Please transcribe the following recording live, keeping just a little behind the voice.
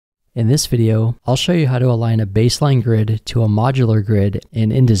In this video, I'll show you how to align a baseline grid to a modular grid in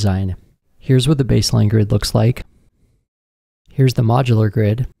InDesign. Here's what the baseline grid looks like. Here's the modular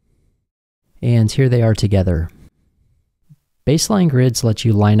grid, and here they are together. Baseline grids let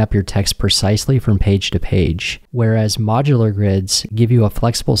you line up your text precisely from page to page, whereas modular grids give you a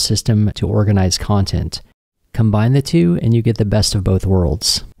flexible system to organize content. Combine the two and you get the best of both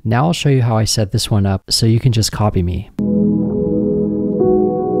worlds. Now I'll show you how I set this one up so you can just copy me.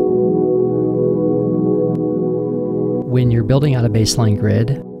 When you're building out a baseline grid,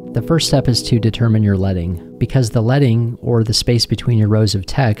 the first step is to determine your leading, because the leading, or the space between your rows of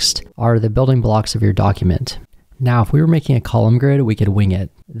text, are the building blocks of your document. Now, if we were making a column grid, we could wing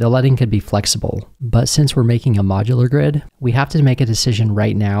it. The leading could be flexible, but since we're making a modular grid, we have to make a decision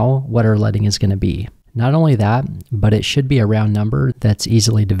right now what our leading is going to be. Not only that, but it should be a round number that's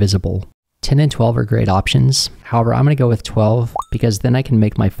easily divisible. 10 and 12 are great options. However, I'm going to go with 12 because then I can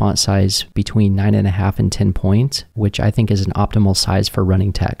make my font size between 9.5 and 10 point, which I think is an optimal size for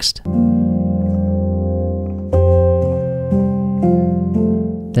running text.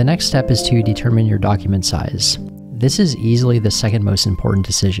 The next step is to determine your document size. This is easily the second most important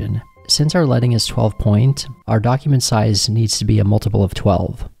decision. Since our leading is 12 point, our document size needs to be a multiple of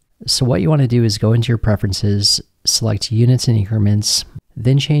 12. So what you want to do is go into your preferences, select units and increments,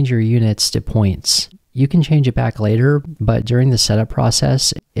 then change your units to points. You can change it back later, but during the setup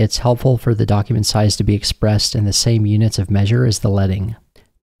process, it's helpful for the document size to be expressed in the same units of measure as the leading.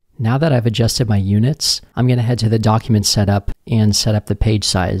 Now that I've adjusted my units, I'm going to head to the document setup and set up the page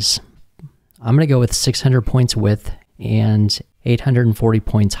size. I'm going to go with 600 points width and 840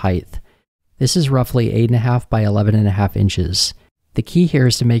 points height. This is roughly 8.5 by 11.5 inches. The key here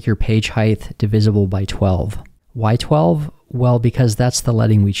is to make your page height divisible by 12. Why 12? Well, because that's the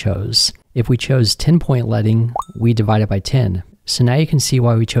leading we chose. If we chose 10-point leading, we divide it by 10. So now you can see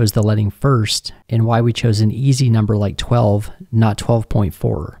why we chose the leading first and why we chose an easy number like 12, not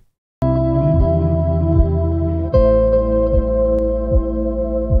 12.4.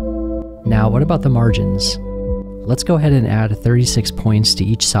 Now, what about the margins? Let's go ahead and add 36 points to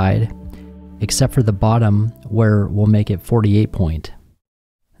each side, except for the bottom where we'll make it 48 point.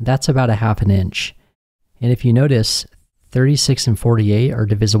 That's about a half an inch. And if you notice, 36 and 48 are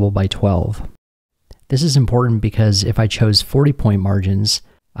divisible by 12. This is important because if I chose 40-point margins,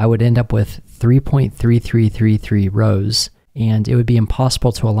 I would end up with 3.3333 rows, and it would be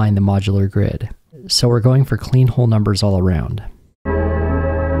impossible to align the modular grid. So we're going for clean whole numbers all around.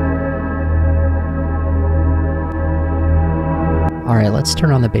 Alright, let's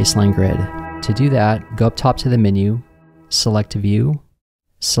turn on the baseline grid. To do that, go up top to the menu, select View,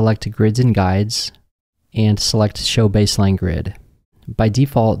 select Grids and Guides, and select Show Baseline Grid. By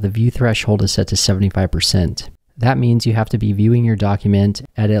default, the view threshold is set to 75%. That means you have to be viewing your document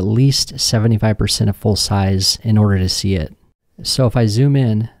at least 75% of full size in order to see it. So if I zoom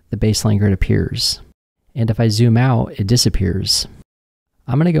in, the baseline grid appears. And if I zoom out, it disappears.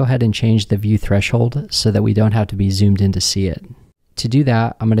 I'm going to go ahead and change the view threshold so that we don't have to be zoomed in to see it. To do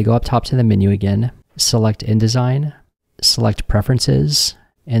that, I'm going to go up top to the menu again, select InDesign, select Preferences,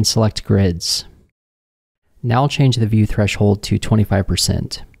 and select Grids. Now I'll change the view threshold to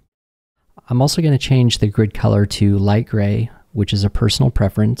 25%. I'm also going to change the grid color to light gray, which is a personal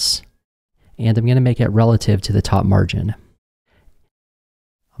preference, and I'm going to make it relative to the top margin.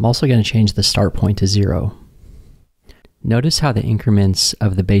 I'm also going to change the start point to 0. Notice how the increments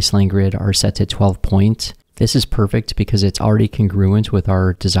of the baseline grid are set to 12 point. This is perfect because it's already congruent with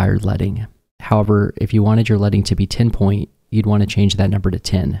our desired leading. However, if you wanted your leading to be 10 point, you'd want to change that number to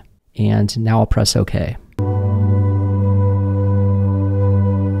 10. And now I'll press OK.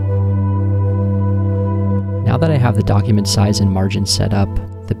 Now that I have the document size and margin set up,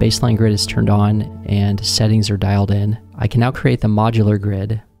 the baseline grid is turned on and settings are dialed in, I can now create the modular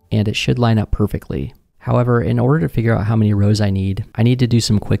grid and it should line up perfectly. However, in order to figure out how many rows I need to do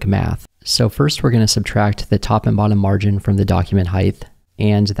some quick math. So first we're going to subtract the top and bottom margin from the document height,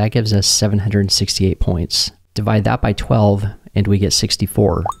 and that gives us 768 points. Divide that by 12 and we get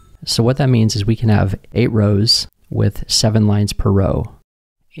 64. So what that means is we can have 8 rows with 7 lines per row.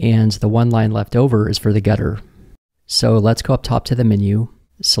 And the one line left over is for the gutter. So let's go up top to the menu,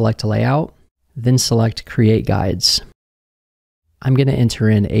 select Layout, then select Create Guides. I'm going to enter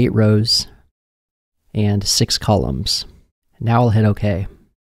in 8 rows and 6 columns. Now I'll hit OK.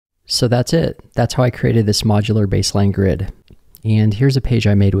 So that's it. That's how I created this modular baseline grid. And here's a page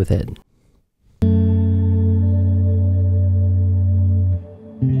I made with it.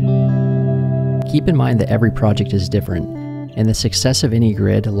 Keep in mind that every project is different, and the success of any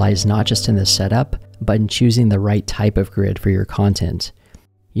grid lies not just in the setup, but in choosing the right type of grid for your content.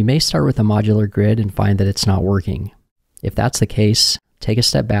 You may start with a modular grid and find that it's not working. If that's the case, take a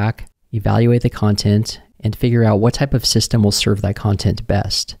step back, evaluate the content, and figure out what type of system will serve that content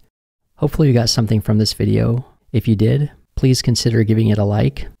best. Hopefully you got something from this video. If you did, please consider giving it a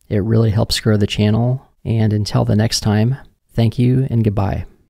like. It really helps grow the channel. And until the next time, thank you and goodbye.